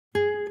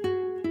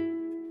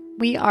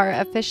We are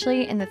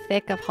officially in the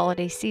thick of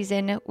holiday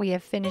season. We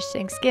have finished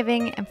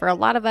Thanksgiving, and for a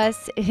lot of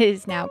us, it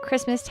is now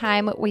Christmas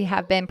time. We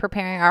have been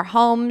preparing our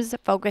homes,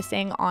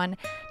 focusing on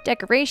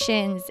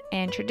decorations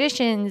and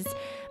traditions.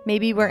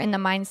 Maybe we're in the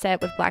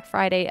mindset with Black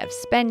Friday of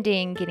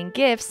spending, getting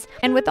gifts.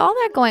 And with all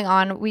that going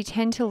on, we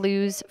tend to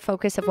lose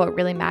focus of what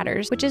really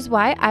matters, which is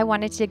why I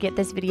wanted to get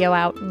this video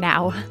out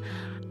now.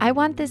 I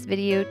want this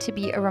video to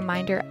be a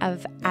reminder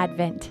of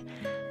Advent,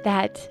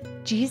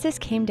 that Jesus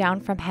came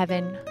down from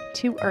heaven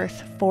to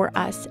earth for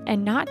us,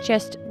 and not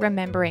just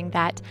remembering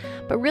that,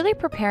 but really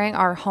preparing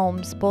our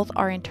homes, both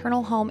our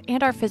internal home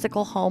and our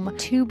physical home,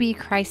 to be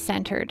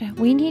Christ-centered.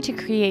 We need to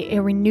create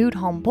a renewed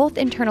home, both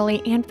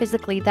internally and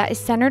physically, that is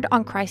centered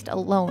on Christ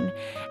alone.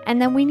 And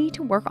then we need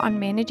to work on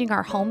managing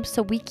our home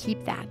so we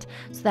keep that,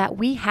 so that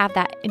we have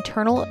that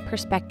internal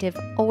perspective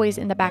always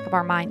in the back of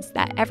our minds,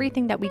 that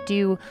everything that we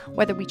do,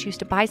 whether we choose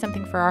to buy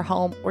something for our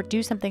home or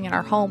do something in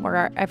our home or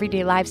our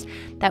everyday lives,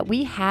 that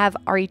we have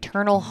our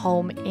eternal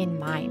home in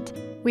mind.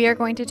 We are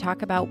going to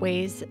talk about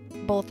ways,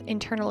 both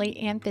internally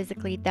and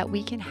physically, that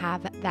we can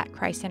have that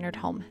Christ-centered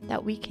home,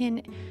 that we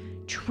can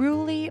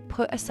truly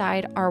put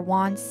aside our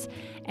wants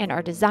and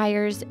our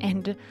desires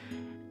and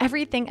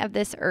everything of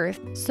this earth,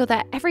 so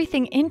that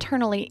everything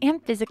internally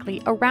and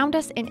physically around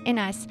us and in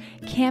us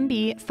can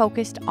be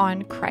focused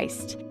on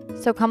Christ.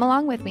 So come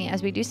along with me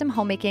as we do some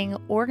homemaking,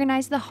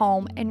 organize the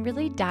home, and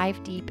really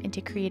dive deep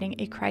into creating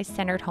a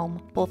Christ-centered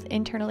home, both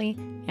internally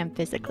and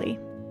physically.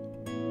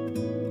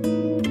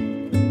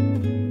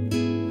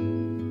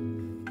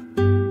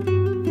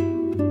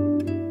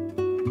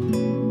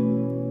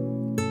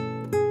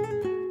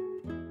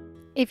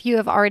 If you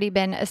have already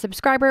been a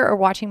subscriber or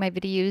watching my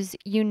videos,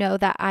 you know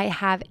that I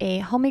have a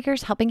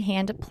Homemaker's Helping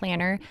Hand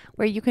planner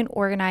where you can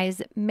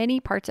organize many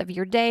parts of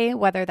your day,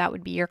 whether that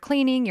would be your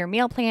cleaning, your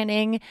meal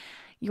planning,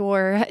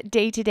 your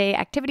day-to-day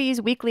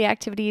activities, weekly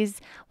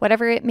activities,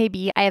 whatever it may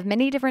be. I have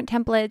many different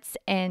templates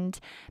and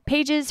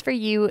pages for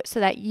you so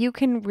that you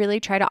can really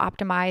try to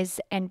optimize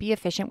and be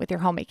efficient with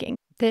your homemaking.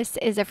 This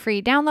is a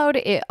free download.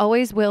 It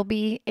always will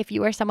be. If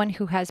you are someone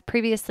who has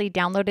previously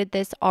downloaded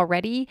this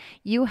already,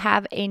 you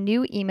have a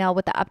new email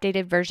with the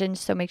updated version.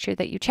 So make sure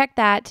that you check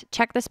that.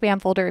 Check the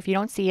spam folder if you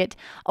don't see it.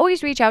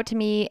 Always reach out to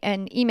me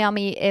and email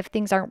me if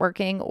things aren't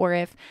working or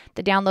if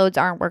the downloads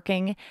aren't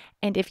working.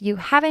 And if you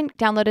haven't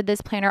downloaded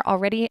this planner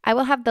already, I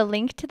will have the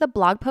link to the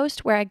blog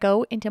post where I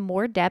go into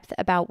more depth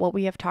about what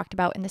we have talked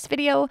about in this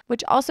video,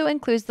 which also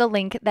includes the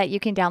link that you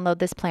can download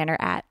this planner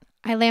at.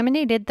 I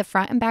laminated the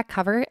front and back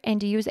cover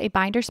and use a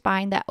binder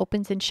spine that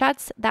opens and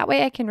shuts. That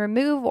way I can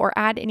remove or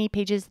add any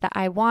pages that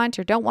I want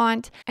or don't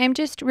want. I'm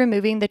just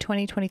removing the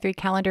 2023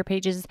 calendar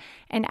pages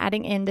and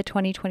adding in the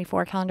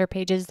 2024 calendar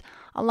pages,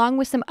 along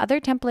with some other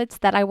templates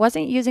that I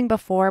wasn't using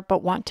before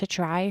but want to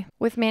try.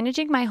 With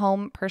managing my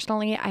home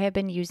personally, I have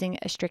been using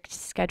a strict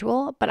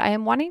schedule, but I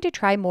am wanting to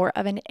try more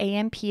of an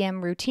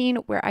AM/PM routine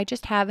where I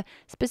just have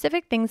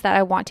specific things that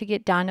I want to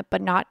get done,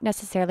 but not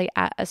necessarily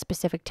at a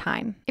specific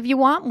time. If you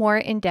want more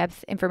in-depth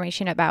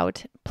information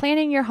about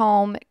planning your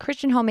home,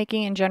 Christian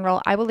homemaking in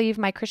general, I will leave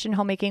my Christian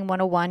Homemaking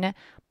 101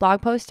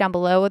 blog post down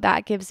below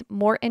that gives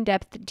more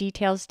in-depth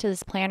details to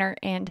this planner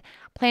and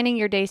planning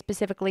your day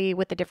specifically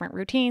with the different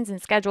routines and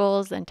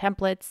schedules and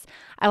templates.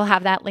 I will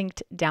have that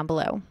linked down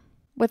below.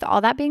 With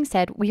all that being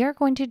said, we are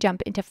going to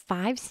jump into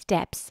 5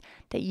 steps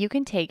that you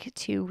can take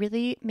to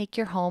really make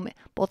your home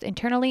both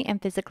internally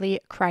and physically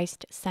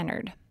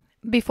Christ-centered.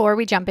 Before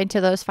we jump into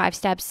those 5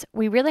 steps,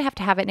 we really have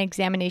to have an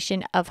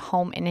examination of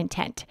home and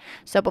intent.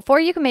 So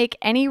before you can make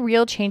any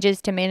real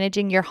changes to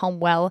managing your home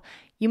well,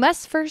 you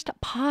must first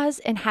pause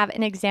and have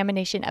an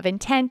examination of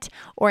intent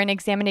or an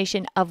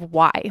examination of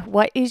why.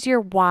 What is your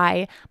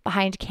why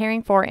behind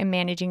caring for and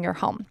managing your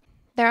home?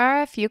 There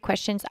are a few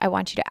questions I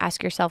want you to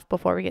ask yourself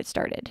before we get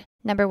started.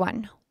 Number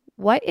 1,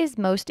 what is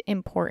most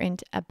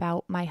important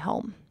about my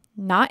home?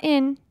 Not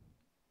in,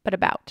 but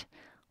about.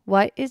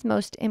 What is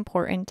most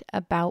important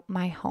about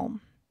my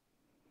home?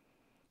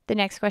 The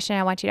next question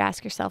I want you to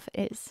ask yourself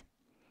is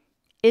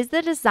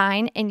the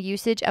design and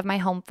usage of my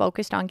home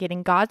focused on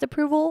getting God's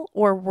approval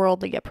or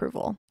worldly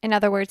approval? In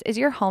other words, is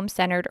your home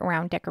centered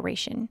around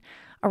decoration,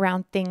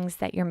 around things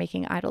that you're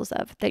making idols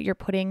of, that you're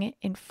putting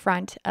in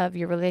front of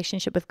your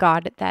relationship with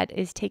God that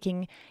is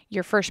taking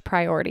your first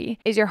priority?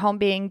 Is your home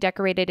being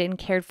decorated and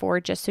cared for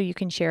just so you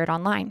can share it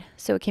online,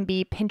 so it can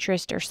be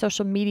Pinterest or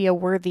social media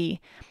worthy?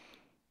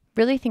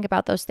 Really think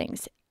about those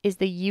things. Is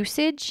the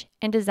usage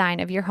and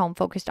design of your home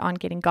focused on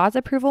getting God's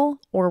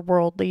approval or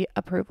worldly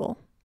approval?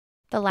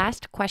 The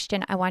last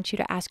question I want you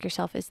to ask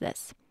yourself is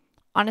this.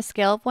 On a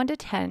scale of 1 to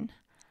 10,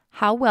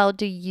 how well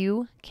do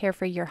you care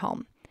for your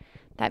home?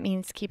 That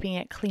means keeping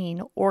it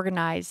clean,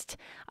 organized,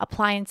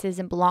 appliances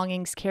and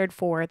belongings cared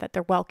for, that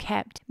they're well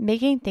kept,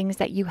 making things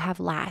that you have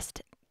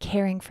last,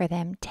 caring for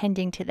them,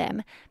 tending to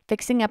them,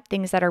 fixing up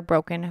things that are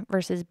broken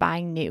versus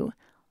buying new.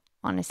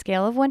 On a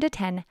scale of 1 to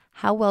 10,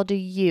 how well do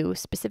you,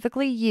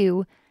 specifically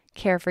you,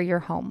 care for your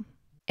home?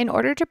 In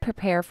order to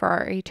prepare for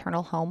our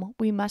eternal home,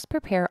 we must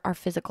prepare our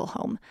physical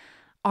home.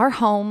 Our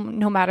home,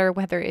 no matter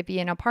whether it be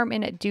an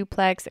apartment, a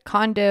duplex, a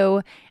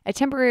condo, a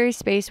temporary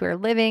space we're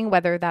living,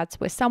 whether that's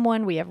with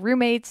someone, we have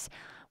roommates,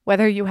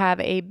 whether you have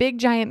a big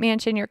giant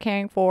mansion you're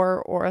caring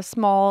for or a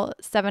small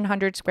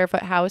 700 square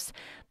foot house,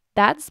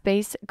 that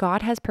space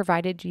God has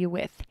provided you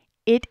with.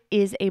 It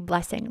is a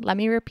blessing. Let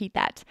me repeat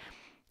that.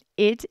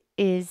 It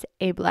is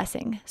a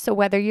blessing. So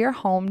whether your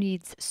home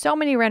needs so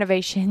many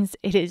renovations,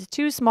 it is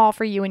too small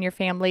for you and your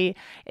family,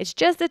 it's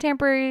just a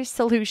temporary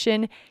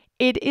solution,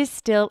 it is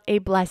still a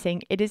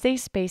blessing. It is a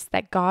space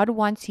that God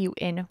wants you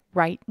in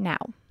right now.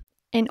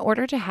 In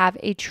order to have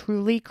a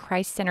truly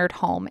Christ-centered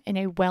home and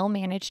a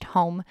well-managed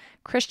home,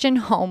 Christian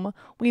home,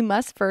 we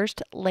must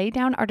first lay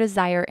down our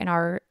desire and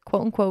our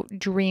quote-unquote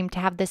dream to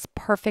have this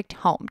perfect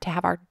home, to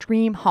have our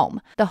dream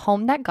home. The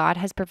home that God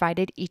has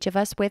provided each of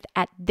us with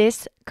at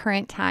this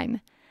current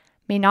time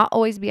may not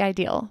always be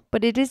ideal,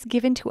 but it is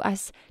given to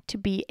us to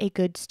be a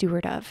good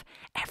steward of.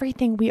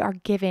 Everything we are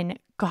given,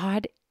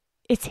 God,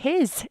 it's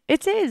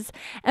His,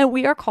 and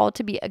we are called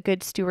to be a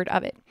good steward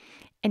of it.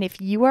 And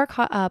if you are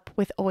caught up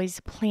with always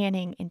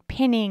planning and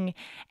pinning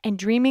and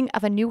dreaming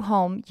of a new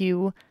home,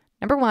 you,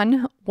 number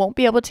one, won't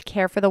be able to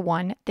care for the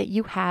one that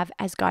you have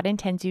as God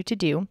intends you to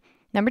do.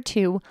 Number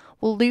two,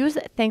 will lose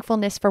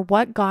thankfulness for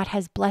what God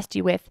has blessed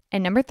you with.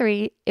 And number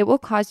three, it will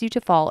cause you to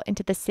fall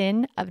into the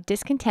sin of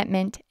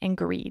discontentment and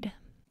greed.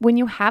 When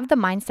you have the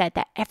mindset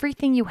that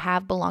everything you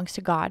have belongs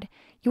to God,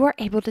 you are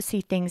able to see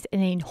things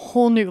in a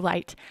whole new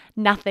light.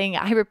 Nothing,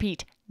 I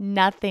repeat,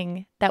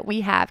 nothing that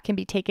we have can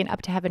be taken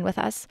up to heaven with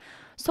us.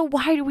 So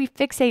why do we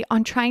fixate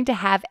on trying to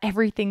have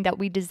everything that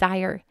we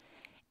desire?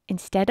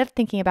 Instead of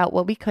thinking about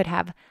what we could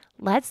have,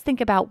 let's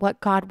think about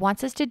what God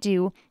wants us to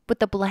do with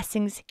the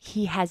blessings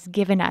He has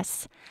given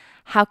us.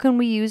 How can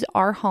we use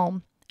our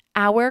home,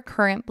 our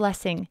current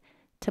blessing,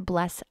 to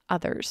bless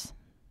others?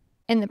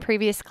 In the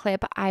previous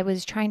clip, I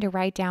was trying to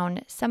write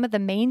down some of the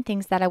main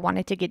things that I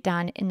wanted to get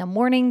done in the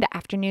morning, the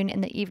afternoon,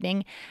 and the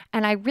evening.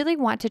 And I really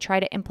want to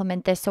try to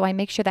implement this so I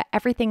make sure that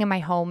everything in my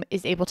home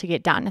is able to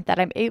get done, that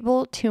I'm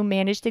able to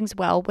manage things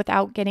well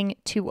without getting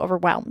too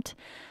overwhelmed.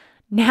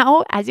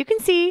 Now, as you can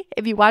see,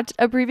 if you watched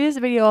a previous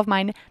video of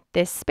mine,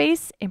 this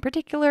space in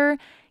particular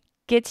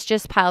gets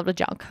just piled with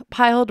junk,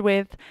 piled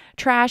with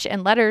trash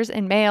and letters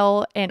and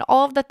mail and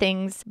all of the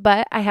things.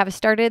 But I have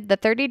started the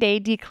 30-day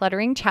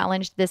decluttering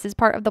challenge. This is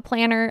part of the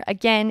planner.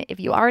 Again,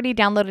 if you already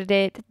downloaded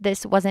it,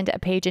 this wasn't a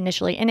page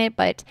initially in it,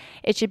 but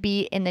it should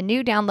be in the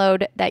new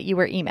download that you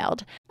were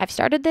emailed. I've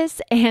started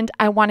this and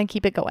I want to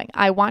keep it going.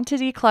 I want to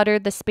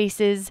declutter the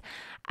spaces.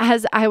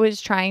 As I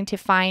was trying to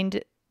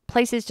find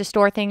places to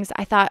store things,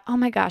 I thought, oh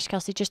my gosh,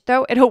 Kelsey, just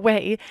throw it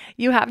away.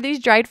 You have these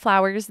dried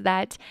flowers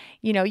that,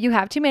 you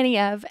have too many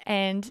of,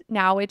 and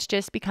now it's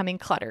just becoming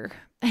clutter.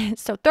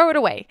 So throw it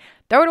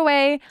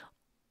away,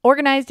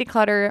 organize,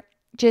 declutter,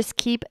 just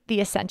keep the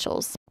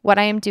essentials. What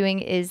I am doing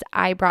is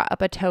I brought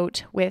up a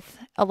tote with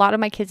a lot of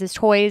my kids'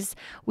 toys.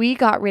 We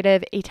got rid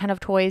of a ton of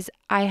toys.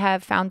 I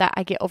have found that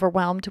I get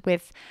overwhelmed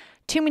with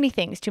too many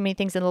things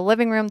in the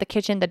living room, the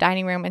kitchen, the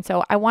dining room. And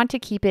so I want to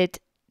keep it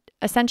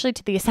essentially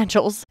to the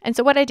essentials. And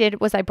so what I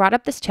did was I brought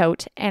up this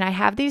tote and I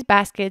have these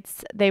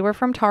baskets. They were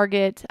from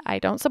Target. I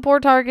don't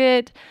support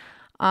Target,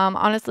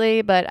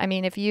 honestly, but I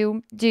mean, if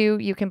you do,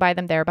 you can buy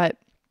them there, but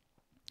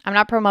I'm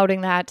not promoting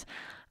that.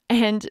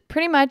 And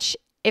pretty much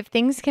if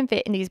things can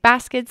fit in these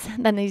baskets,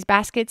 then these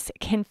baskets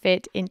can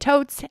fit in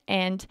totes,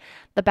 and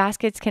the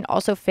baskets can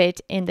also fit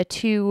in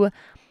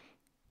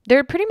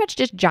they're pretty much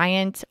just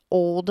giant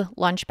old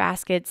lunch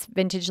baskets,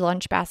 vintage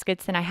lunch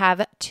baskets. And I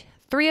have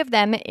three of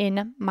them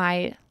in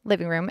my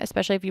living room.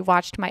 Especially if you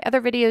watched my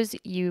other videos,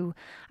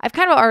 I've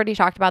kind of already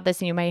talked about this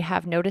and you may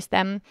have noticed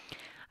them.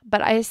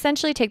 But I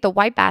essentially take the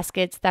white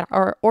baskets that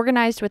are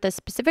organized with a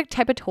specific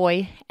type of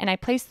toy and I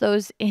place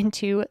those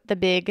into the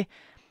big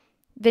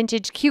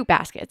vintage cute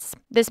baskets.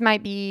 This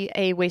might be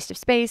a waste of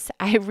space.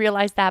 I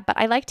realize that, but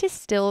I like to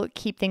still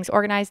keep things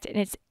organized, and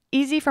it's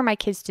easy for my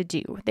kids to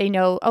do. They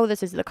know, oh,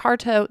 this is the car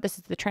tote, this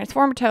is the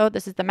transformer tote,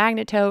 this is the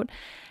magnet tote.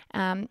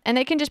 And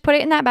they can just put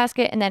it in that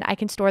basket, and then I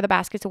can store the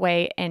baskets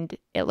away, and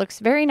it looks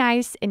very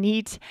nice and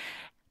neat.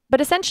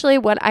 But essentially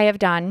what I have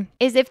done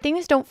is if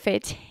things don't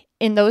fit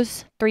in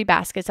those three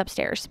baskets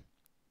upstairs,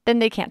 then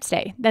they can't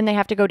stay. Then they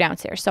have to go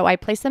downstairs. So I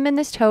place them in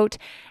this tote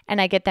and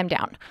I get them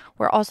down.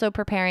 We're also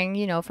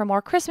preparing, for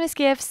more Christmas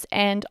gifts.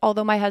 And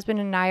although my husband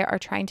and I are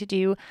trying to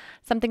do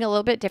something a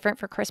little bit different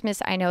for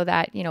Christmas, I know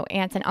that,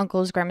 aunts and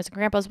uncles, grandmas and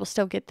grandpas will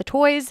still get the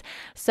toys.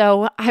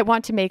 So I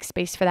want to make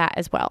space for that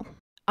as well.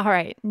 All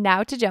right,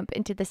 now to jump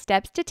into the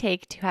steps to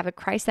take to have a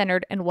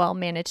Christ-centered and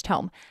well-managed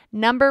home.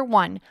 Number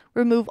 1,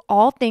 remove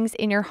all things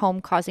in your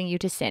home causing you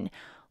to sin.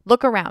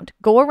 Look around,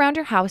 go around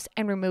your house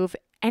and remove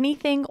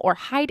anything or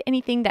hide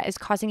anything that is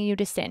causing you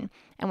to sin.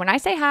 And when I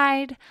say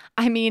hide,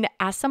 I mean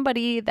ask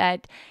somebody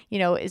that,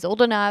 is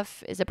old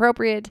enough, is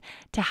appropriate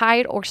to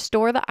hide or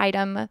store the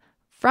item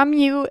from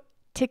you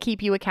to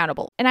keep you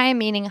accountable. And I am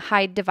meaning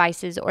hide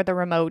devices or the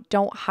remote.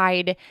 Don't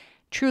hide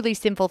truly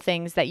sinful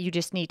things that you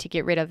just need to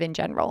get rid of in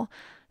general.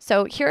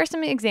 So here are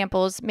some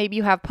examples. Maybe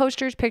you have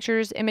posters,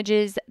 pictures,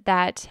 images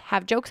that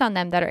have jokes on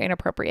them that are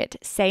inappropriate,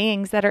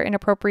 sayings that are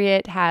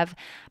inappropriate, have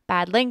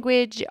bad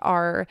language,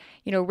 are,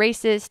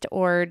 racist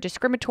or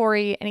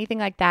discriminatory, anything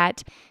like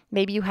that.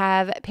 Maybe you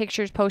have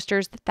pictures,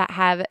 posters that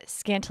have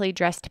scantily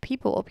dressed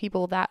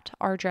people that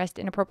are dressed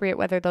inappropriate,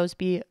 whether those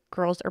be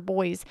girls or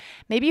boys.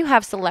 Maybe you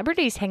have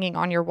celebrities hanging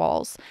on your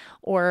walls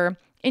or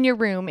in your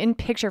room, in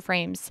picture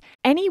frames.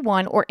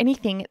 Anyone or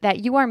anything that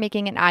you are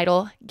making an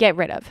idol, get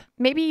rid of.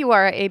 Maybe you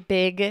are a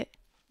big,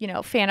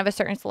 fan of a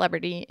certain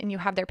celebrity and you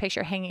have their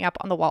picture hanging up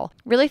on the wall.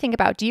 Really think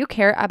about, do you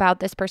care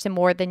about this person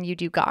more than you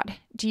do God?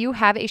 Do you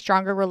have a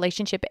stronger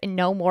relationship and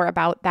know more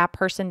about that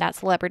person, that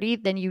celebrity,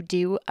 than you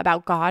do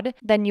about God?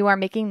 Then you are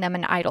making them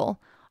an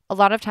idol. A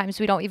lot of times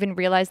we don't even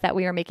realize that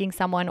we are making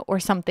someone or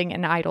something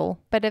an idol.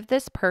 But if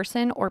this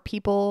person or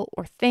people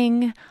or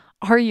thing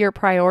are your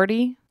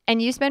priority,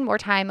 and you spend more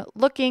time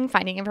looking,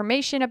 finding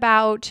information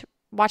about,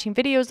 watching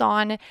videos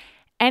on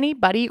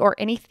anybody or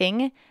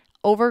anything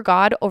over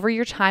God, over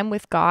your time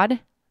with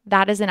God,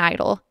 that is an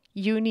idol.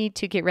 You need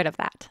to get rid of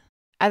that.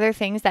 Other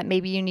things that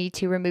maybe you need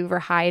to remove or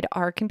hide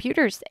are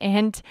computers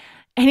and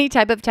any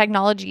type of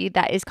technology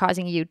that is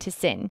causing you to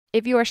sin.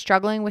 If you are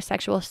struggling with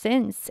sexual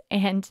sins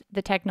and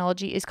the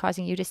technology is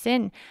causing you to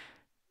sin,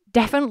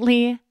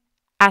 definitely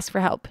ask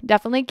for help.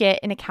 Definitely get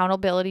an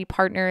accountability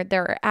partner.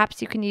 There are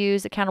apps you can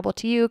use, Accountable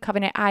to You,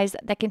 Covenant Eyes,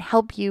 that can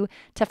help you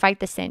to fight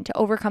the sin, to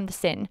overcome the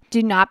sin.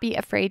 Do not be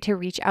afraid to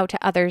reach out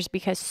to others,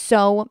 because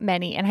so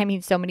many, and I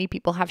mean so many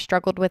people, have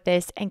struggled with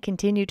this and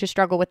continue to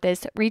struggle with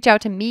this. Reach out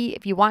to me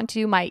if you want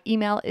to. My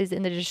email is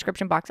in the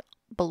description box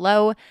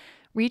below.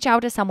 Reach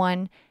out to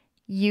someone.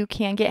 You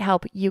can get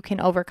help. You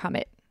can overcome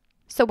it.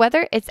 So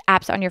whether it's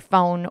apps on your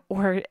phone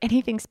or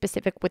anything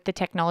specific with the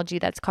technology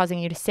that's causing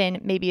you to sin,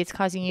 maybe it's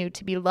causing you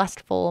to be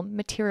lustful,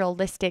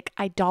 materialistic,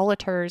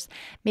 idolaters.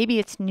 Maybe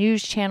it's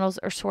news channels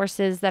or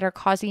sources that are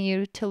causing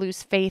you to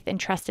lose faith and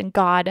trust in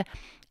God.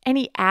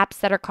 Any apps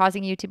that are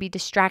causing you to be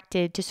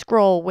distracted, to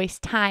scroll,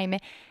 waste time.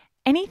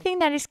 Anything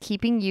that is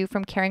keeping you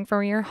from caring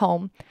for your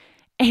home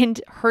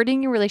and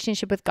hurting your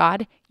relationship with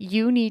God,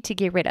 you need to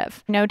get rid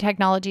of. No,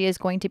 technology is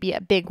going to be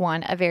a big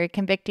one, a very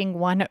convicting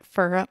one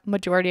for a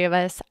majority of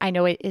us. I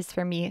know it is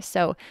for me.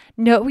 So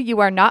no,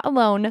 you are not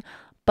alone,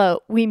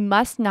 but we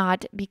must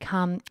not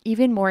become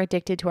even more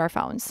addicted to our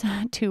phones,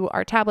 to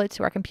our tablets,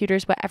 to our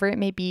computers, whatever it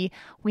may be.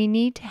 We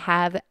need to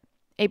have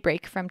a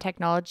break from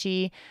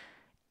technology.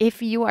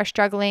 If you are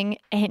struggling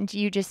and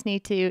you just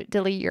need to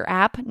delete your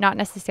app, not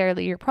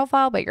necessarily your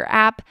profile, but your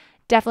app,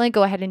 definitely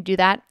go ahead and do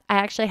that. I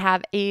actually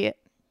have a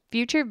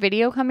future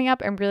video coming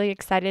up I'm really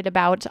excited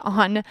about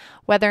on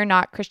whether or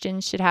not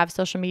Christians should have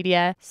social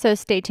media, so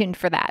stay tuned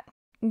for that.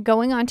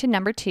 Going on to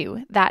number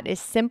 2, that is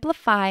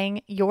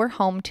simplifying your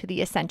home to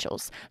the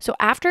essentials. So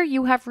after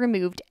you have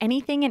removed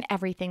anything and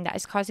everything that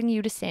is causing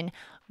you to sin,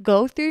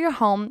 go through your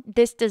home.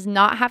 This does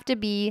not have to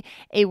be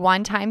a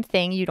one-time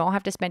thing. You don't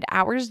have to spend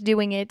hours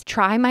doing it.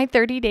 Try my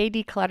 30-day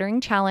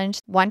decluttering challenge.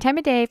 1 time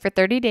a day for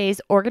 30 days,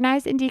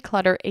 organize and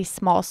declutter a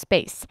small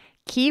space.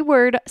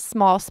 Keyword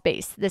small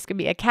space. This could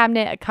be a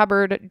cabinet, a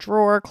cupboard,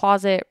 drawer,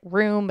 closet,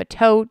 room, a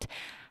tote.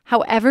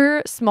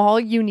 However small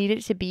you need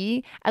it to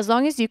be, as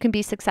long as you can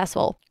be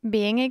successful.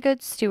 Being a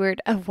good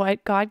steward of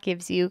what God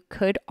gives you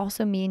could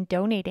also mean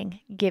donating,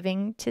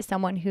 giving to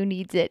someone who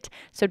needs it.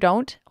 So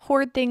don't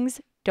hoard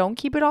things. Don't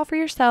keep it all for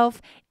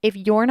yourself. If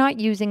you're not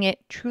using it,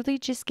 truly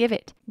just give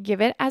it.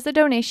 Give it as a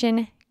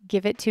donation.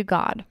 Give it to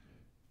God.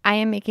 I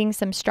am making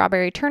some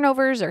strawberry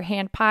turnovers or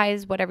hand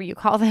pies, whatever you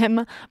call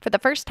them. For the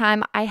first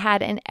time, I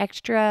had an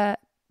extra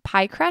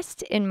pie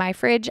crust in my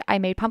fridge. I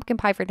made pumpkin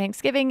pie for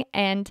Thanksgiving,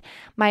 and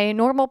my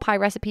normal pie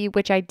recipe,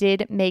 which I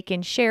did make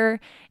and share,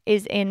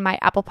 is in my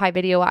apple pie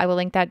video. I will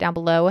link that down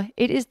below.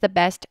 It is the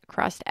best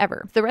crust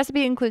ever. The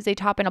recipe includes a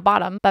top and a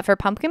bottom, but for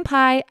pumpkin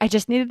pie, I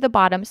just needed the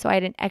bottom, so I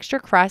had an extra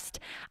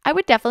crust. I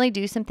would definitely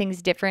do some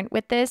things different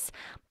with this,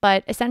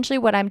 but essentially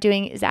what I'm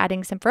doing is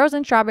adding some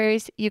frozen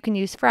strawberries. You can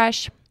use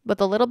fresh, with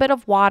a little bit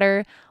of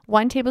water,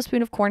 1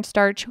 tablespoon of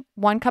cornstarch,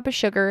 1 cup of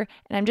sugar,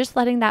 and I'm just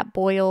letting that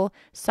boil,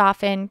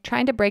 soften,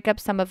 trying to break up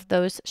some of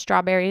those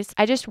strawberries.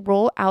 I just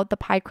roll out the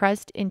pie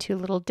crust into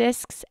little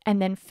discs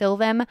and then fill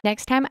them.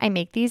 Next time I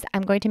make these,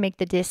 I'm going to make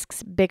the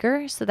discs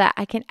bigger so that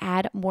I can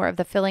add more of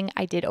the filling.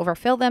 I did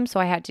overfill them, so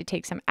I had to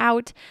take some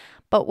out.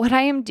 But what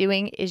I am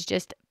doing is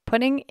just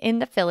putting in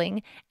the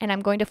filling, and I'm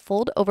going to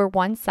fold over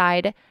one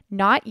side,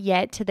 not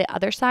yet to the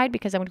other side,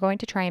 because I'm going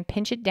to try and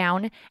pinch it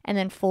down and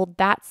then fold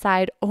that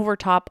side over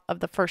top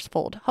of the first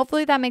fold.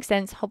 Hopefully that makes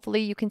sense.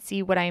 Hopefully you can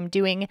see what I am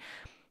doing.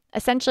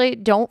 Essentially,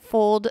 don't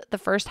fold the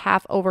first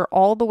half over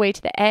all the way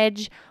to the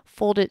edge.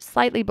 Fold it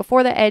slightly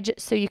before the edge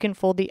so you can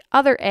fold the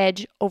other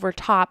edge over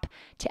top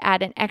to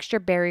add an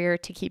extra barrier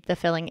to keep the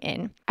filling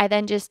in. I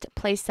then just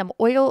place some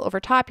oil over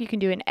top. You can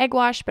do an egg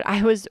wash, but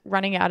I was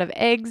running out of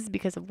eggs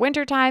because of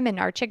wintertime and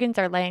our chickens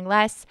are laying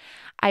less.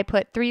 I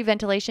put 3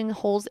 ventilation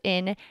holes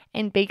in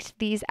and baked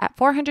these at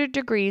 400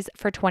 degrees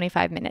for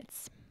 25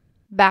 minutes.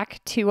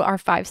 back to our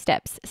 5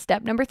 steps.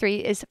 Step number 3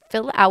 is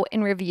fill out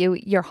and review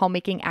your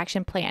homemaking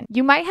action plan.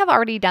 You might have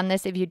already done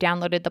this if you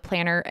downloaded the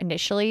planner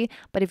initially,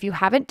 but if you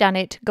haven't done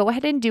it, go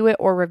ahead and do it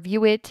or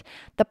review it.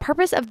 The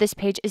purpose of this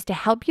page is to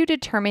help you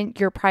determine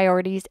your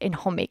priorities in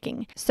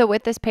homemaking. So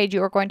with this page,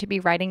 you are going to be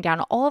writing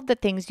down all of the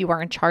things you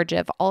are in charge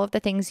of, all of the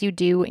things you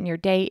do in your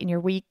day, in your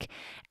week,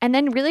 and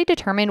then really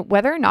determine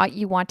whether or not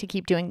you want to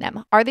keep doing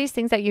them. Are these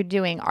things that you're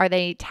doing, are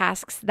they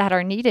tasks that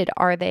are needed?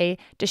 Are they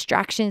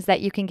distractions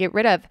that you can get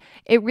rid of?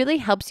 It really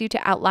helps you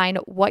to outline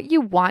what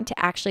you want to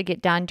actually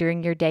get done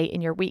during your day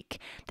and your week.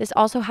 This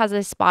also has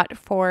a spot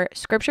for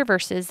scripture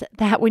verses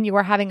that when you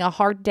are having a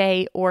hard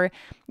day or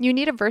you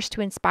need a verse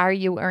to inspire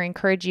you or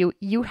encourage you,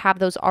 you have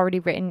those already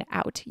written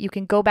out. You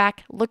can go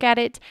back, look at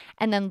it,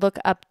 and then look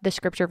up the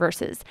scripture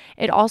verses.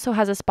 It also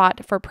has a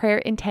spot for prayer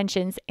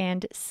intentions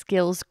and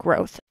skills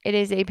growth. It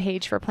is a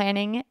page for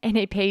planning and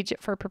a page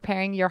for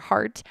preparing your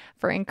heart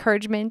for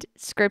encouragement,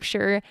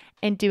 scripture,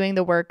 and doing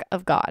the work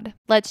of God.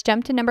 Let's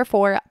jump to number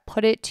 4,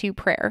 put it to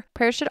prayer.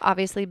 Prayer should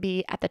obviously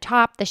be at the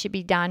top. This should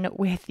be done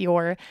with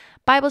your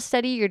Bible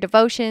study, your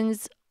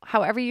devotions,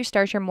 however you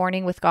start your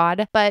morning with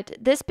God. But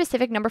this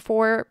specific number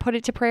 4, put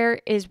it to prayer,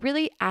 is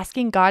really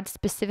asking God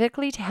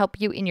specifically to help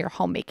you in your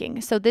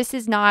homemaking. So this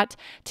is not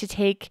to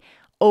take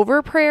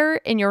over prayer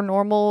in your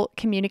normal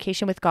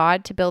communication with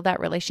God to build that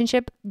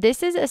relationship.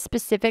 This is a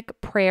specific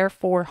prayer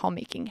for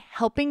homemaking,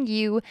 helping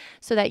you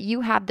so that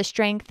you have the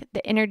strength,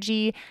 the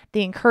energy,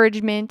 the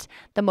encouragement,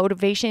 the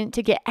motivation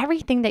to get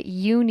everything that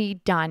you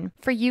need done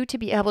for you to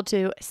be able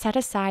to set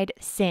aside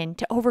sin,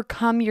 to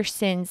overcome your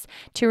sins,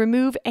 to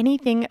remove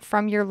anything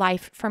from your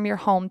life, from your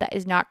home that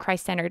is not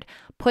Christ-centered.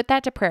 Put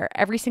that to prayer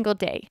every single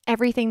day.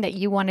 Everything that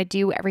you want to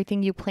do,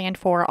 everything you planned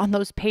for on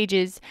those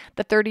pages,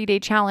 the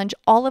 30-day challenge,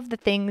 all of the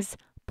things,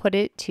 put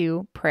it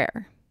to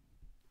prayer.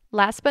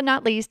 Last but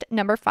not least,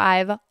 number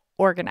 5,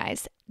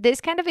 organize.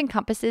 This kind of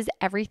encompasses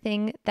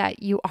everything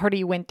that you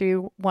already went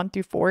through 1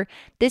 through 4.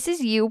 This is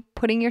you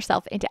putting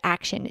yourself into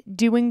action,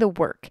 doing the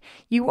work.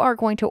 You are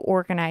going to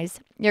organize.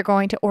 You're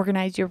going to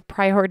organize your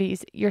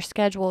priorities, your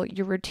schedule,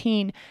 your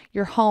routine,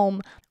 your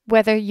home,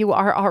 whether you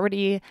are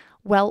already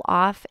well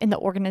off in the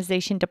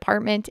organization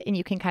department and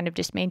you can kind of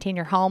just maintain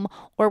your home,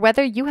 or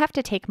whether you have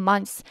to take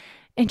months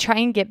and try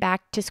and get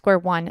back to square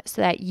one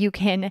so that you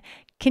can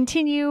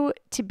continue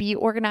to be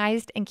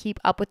organized and keep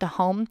up with the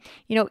home.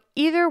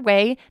 Either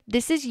way,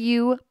 this is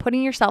you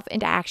putting yourself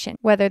into action,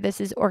 whether this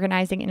is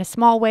organizing in a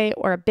small way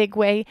or a big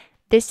way.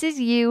 This is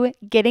you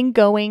getting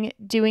going,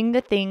 doing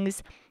the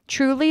things,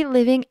 truly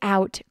living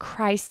out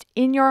Christ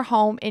in your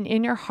home and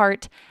in your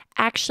heart,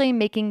 actually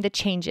making the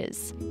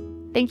changes.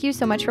 Thank you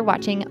so much for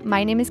watching.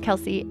 My name is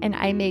Kelsey, and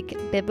I make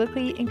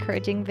biblically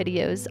encouraging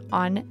videos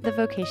on the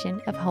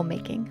vocation of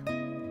homemaking.